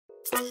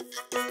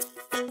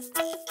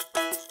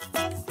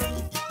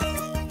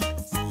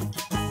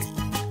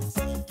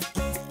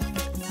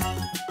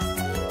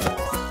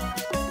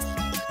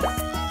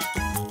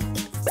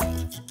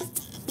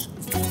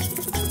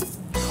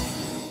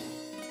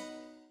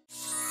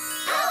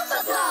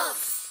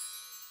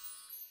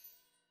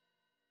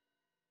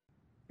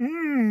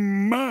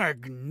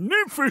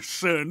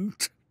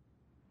Magnificent!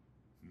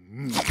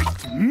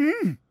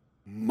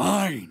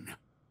 Mine.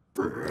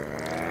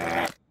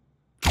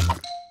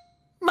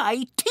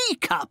 My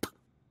teacup.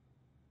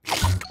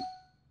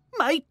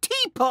 My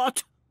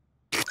teapot.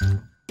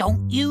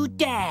 Don't you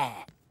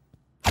dare.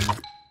 Oh,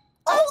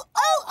 oh,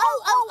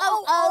 oh, oh,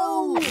 oh,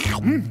 oh!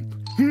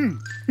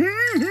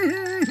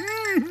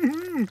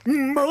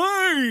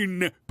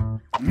 Mine!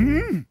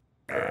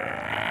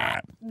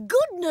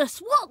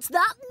 Goodness, what's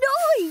that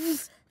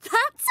noise?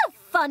 That's a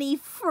funny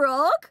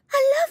frog. A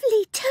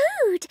lovely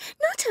toad,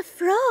 not a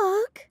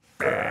frog.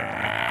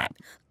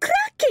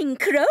 Cracking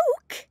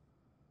croak.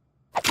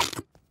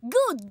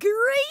 Good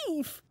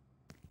grief!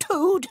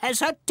 Toad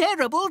has a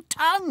terrible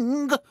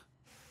tongue.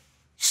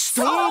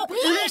 Stop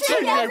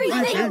eating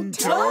everything,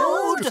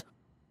 Toad!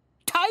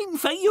 Time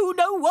for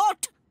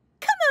you-know-what.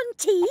 Come on,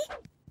 T.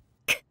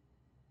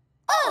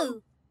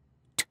 Oh!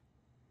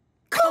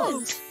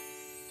 Coat!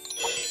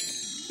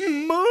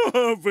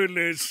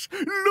 Marvellous!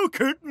 Look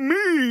at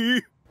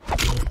me!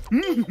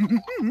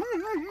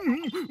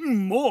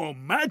 More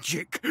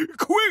magic!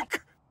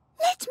 Quick!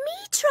 Let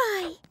me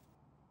try.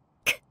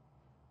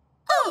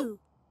 Oh!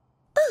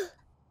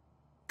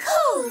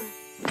 Coal!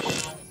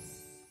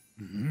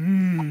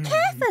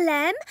 Careful,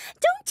 Em.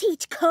 Don't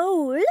eat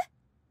coal.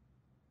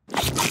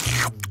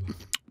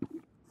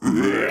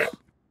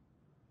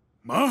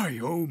 My,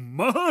 oh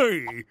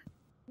my!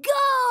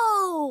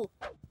 Go!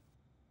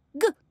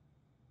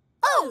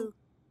 Oh!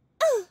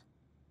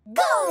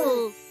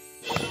 Go!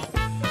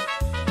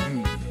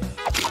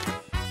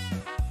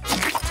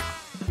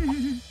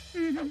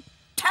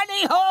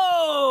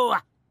 Tally-ho!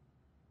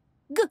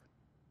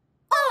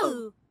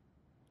 Oh!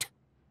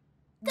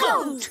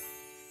 Goat!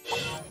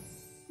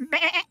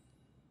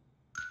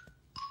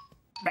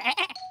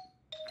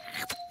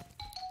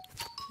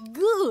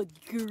 Good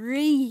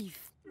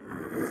grief!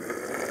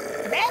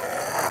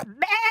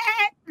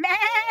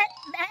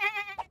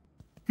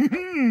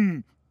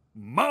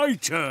 My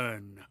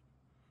turn.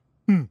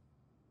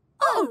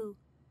 Oh!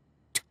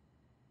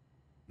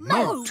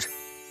 Moat.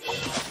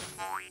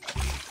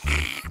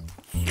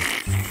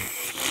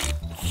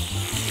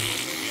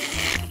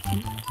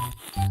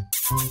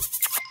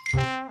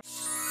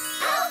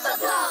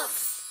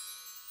 Alphablocks!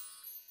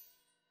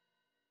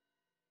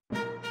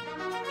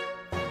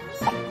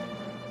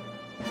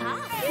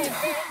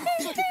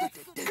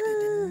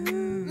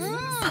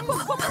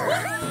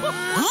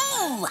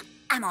 Ooh,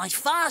 am I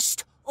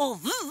fast or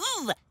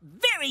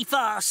very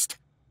fast?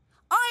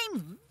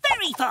 I'm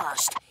very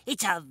fast.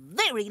 It's a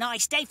very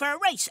nice day for a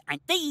race,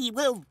 and we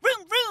will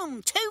vroom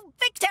vroom to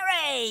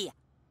victory.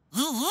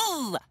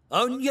 Ooh,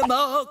 on your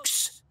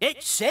marks,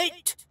 get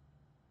set,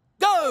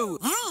 go.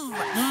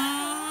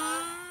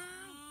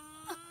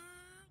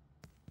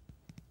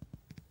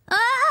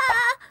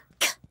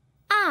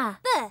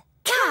 The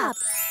Cab.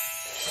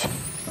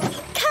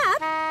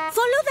 Cab,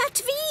 follow that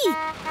V.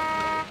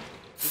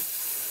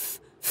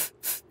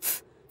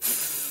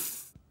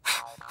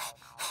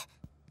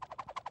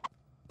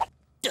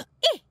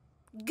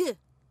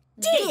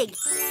 Dig!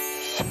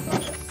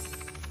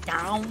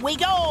 Down we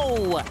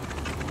go.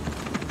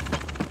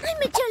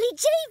 I'm a jolly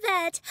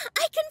jaybird.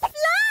 I can fly.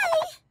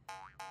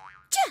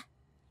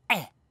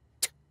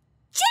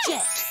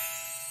 Jet.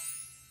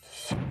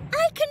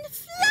 I can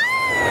fly.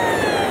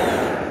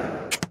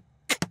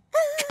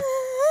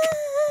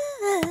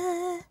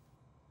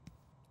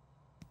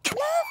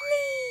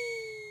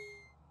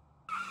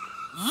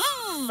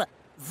 Lovely.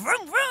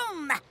 Vroom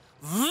vroom.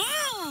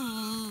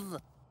 Vroom.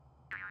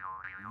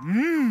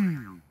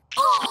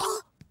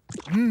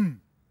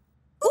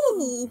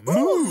 Ooh!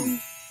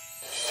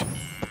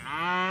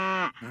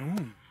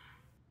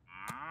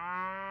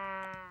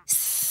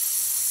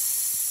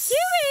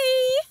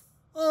 Huey!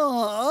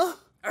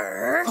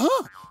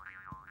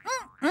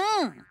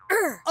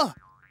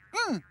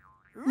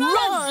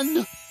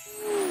 Run!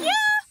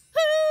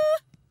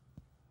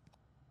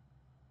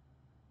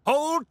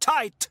 Hold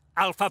tight,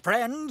 Alpha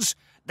friends.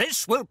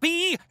 This will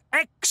be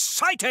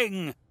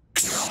exciting.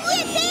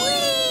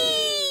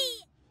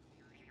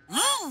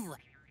 Ooh,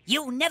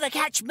 you'll never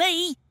catch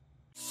me.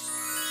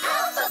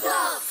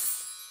 Alphablocks!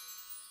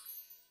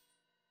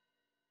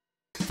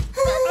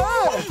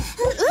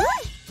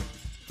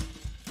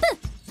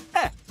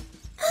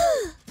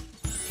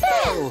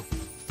 Oh.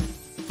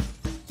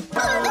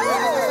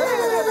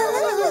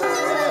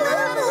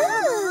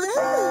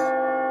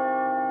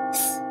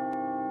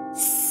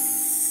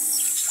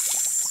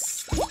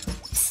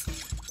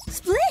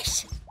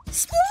 Splish!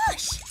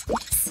 Splosh!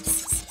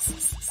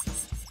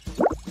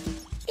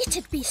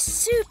 It'd be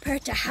super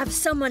to have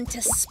someone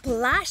to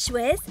splash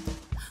with.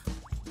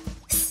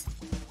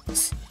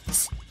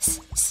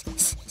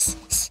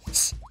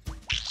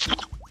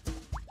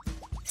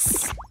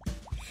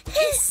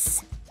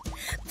 Hiss!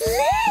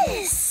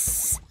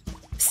 Bliss!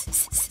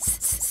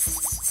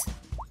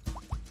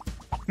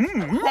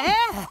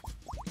 There.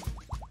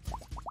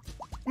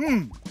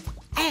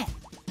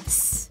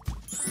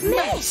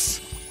 Miss!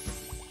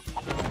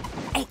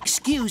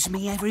 Excuse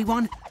me,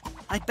 everyone.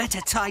 I'd better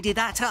tidy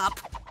that up.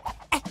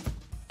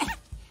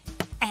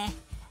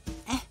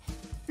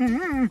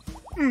 Mess!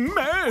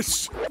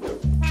 Miss!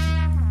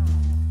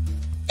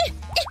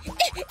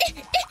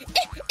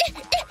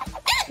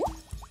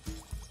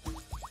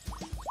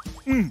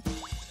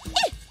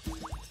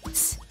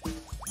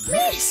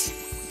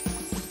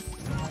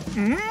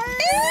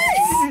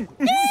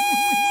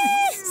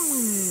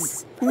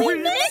 We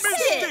missed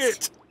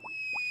it!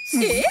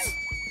 Hiss!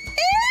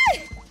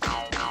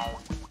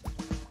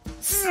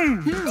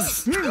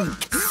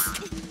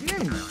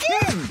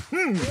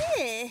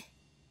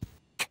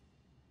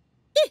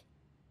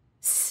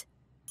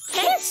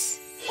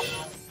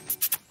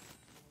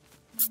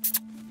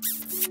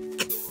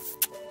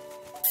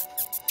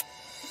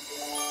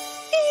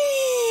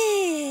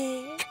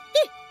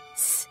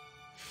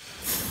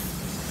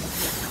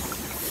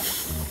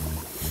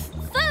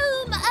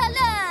 Foam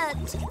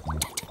alert!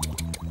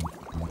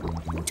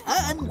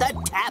 Turn the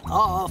tap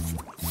off.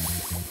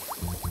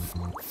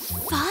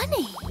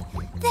 Funny,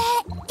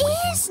 there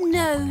is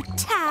no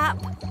tap.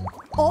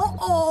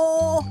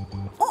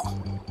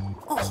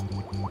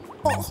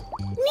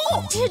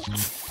 Need to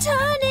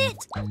turn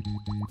it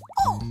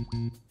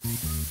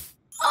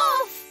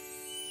off.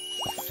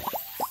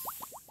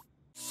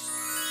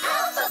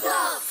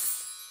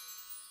 Alphablocks!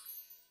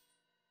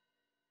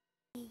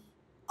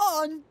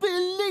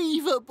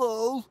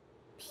 Unbelievable.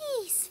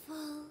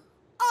 Peaceful.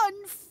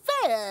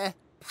 Unfair.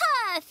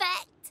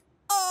 Perfect.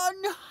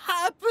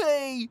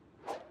 Unhappy.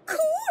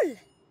 Cool!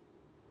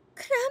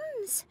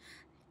 Crumbs,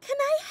 can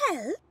I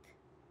help?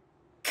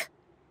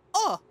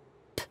 Cup.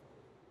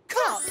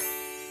 Cup,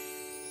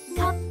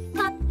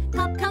 cup,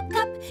 cup, cup,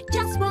 cup.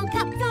 Just one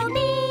cup for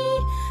me.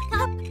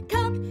 Cup,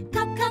 cup,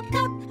 cup, cup,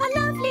 cup. A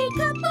lovely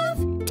cup of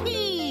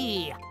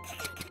Tea.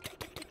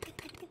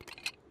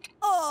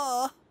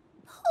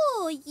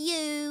 Poor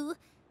you.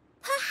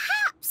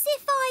 Perhaps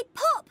if I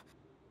pop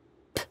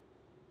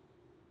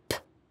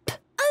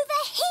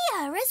over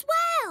here as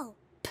well.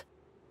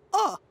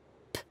 Pop.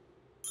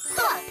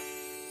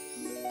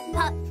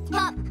 Pop,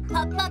 pop,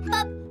 pop, pop,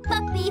 pop.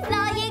 Puppy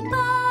flying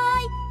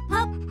by.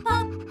 Pop,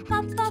 pop,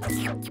 pop, pop.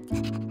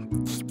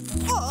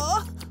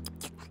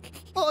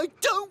 I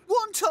don't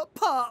want a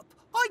pup.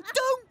 I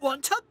don't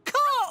want a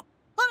cup.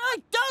 And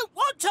I don't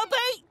want to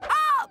be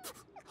up.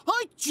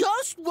 I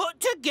just want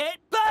to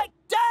get back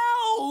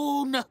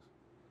down.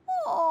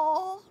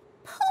 Oh,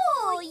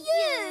 poor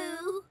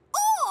you.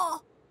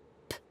 Oh.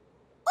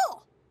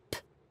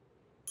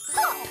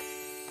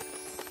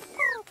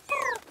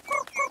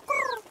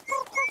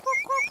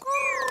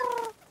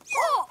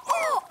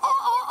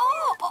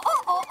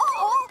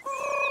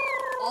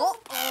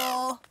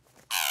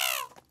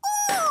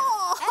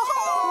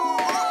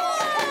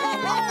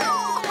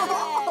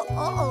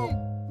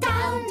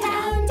 Down,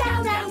 down,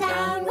 down, down,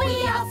 down,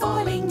 we are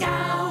falling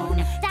down.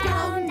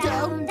 Down,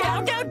 down,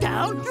 down, down,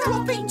 down,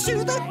 Dropping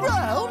to the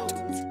ground.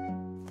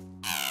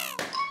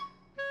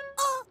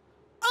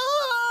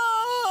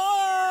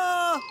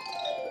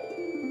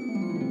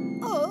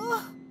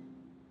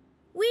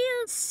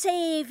 We'll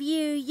save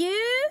you.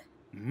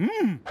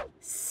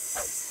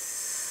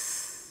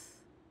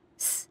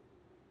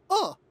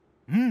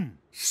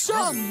 Some.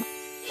 Some.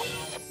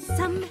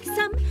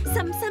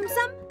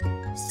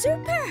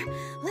 Super!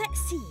 Let's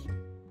see.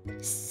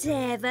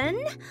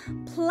 7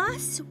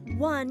 plus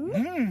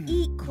 1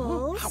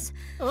 equals...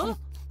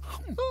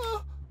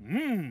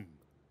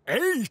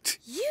 8.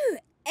 You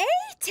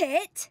ate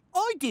it?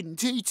 I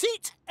didn't eat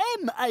it.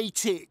 M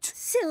ate it.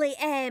 Silly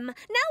M. Now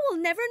we'll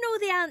never know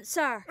the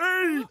answer.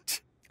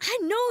 8. I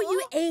know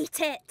you ate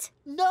it.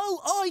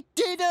 No, I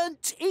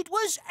didn't. It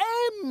was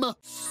M.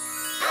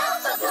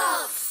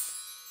 Alphablocks!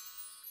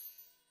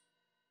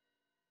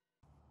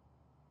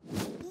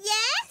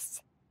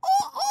 Yes?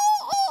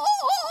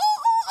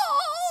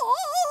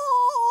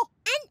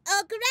 An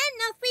ogre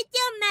ran off with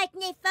your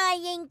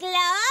magnifying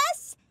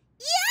glass?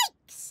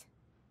 Yikes!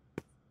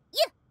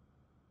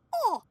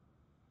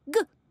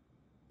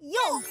 Yog!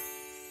 Yog!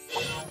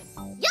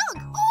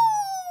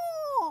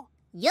 Oh!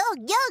 Yog,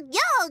 yog,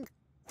 yog!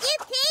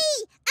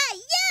 Yippee! A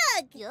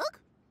yug! Yog?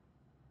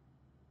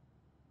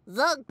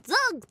 Zug,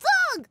 zug,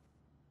 zug!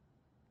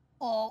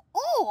 Oh,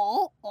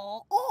 oh,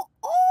 oh, oh,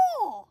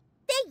 oh!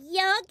 The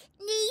yug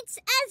needs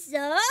a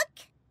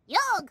zug.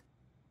 Yog!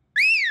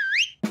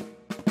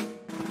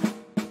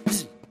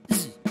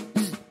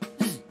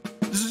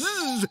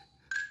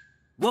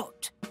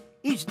 What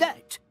is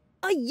that?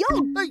 A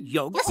yog! A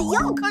yog? Yes, a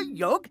yog. A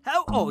yog?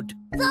 How odd.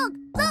 Zug,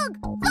 zug,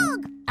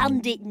 zug!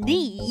 And it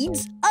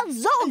needs a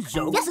zog! A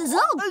zog? Yes, a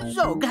zog! A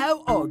zog?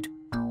 How odd.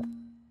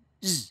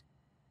 Z.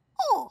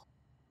 Oh!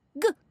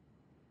 G!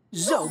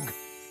 Zog.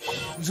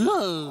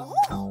 Zog.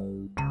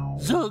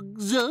 Zug,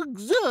 zug,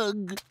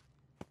 zug.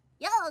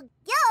 Yog,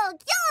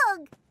 yog,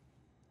 yog!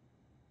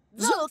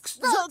 Zooks,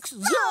 zooks,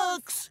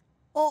 zooks!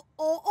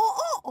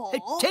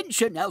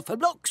 Attention,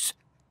 Alphablocks!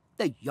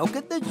 The Yog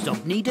and the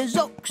Zog need a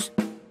Zox.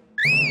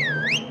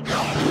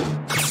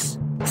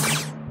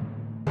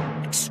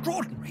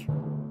 Extraordinary.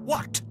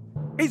 What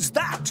is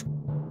that?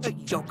 A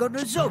Yog and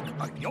a Zog.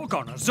 A Yog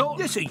on a Zog?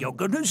 Yes, a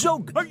Yog and a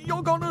Zog. A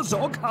Yog on a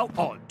Zog? How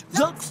odd.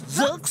 Zox,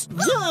 zox,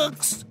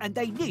 zox! And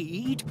they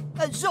need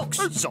a Zox.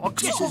 A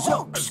Zox? Yes, a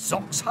Zox. A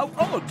Zox? How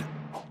odd.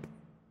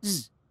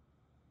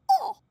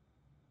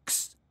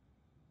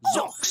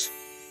 Zox.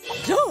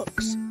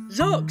 Zox!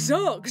 Zog,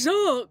 zog,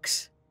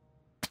 zogs!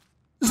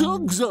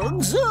 Zog,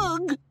 zog,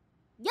 zog!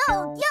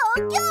 Yog,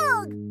 yog,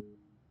 yog!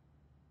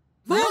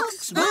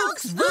 Vox,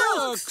 vox,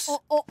 vox!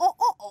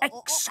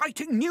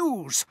 Exciting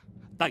news.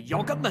 The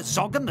Yog and the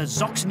Zog and the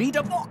Zox need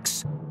a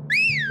Vox.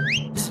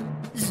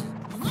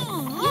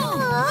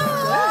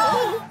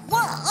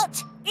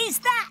 What is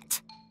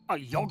that? A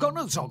Yog on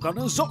a Zog and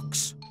a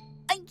Zox.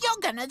 A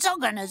Yog and a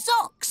Zog and a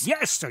Zox?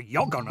 Yes, a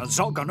Yog on a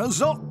Zog and a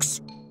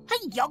Zox.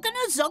 A Yog and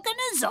a Zog and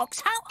a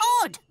Zox? How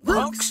odd!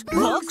 Vox,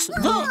 vox,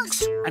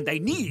 vox! And they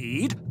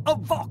need a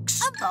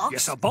Vox. A Vox?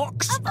 Yes, a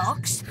Vox. A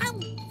Vox? How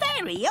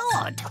very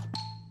odd!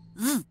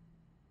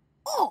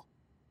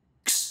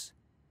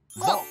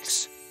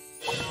 Vox.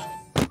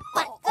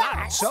 But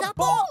that's a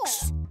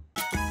box!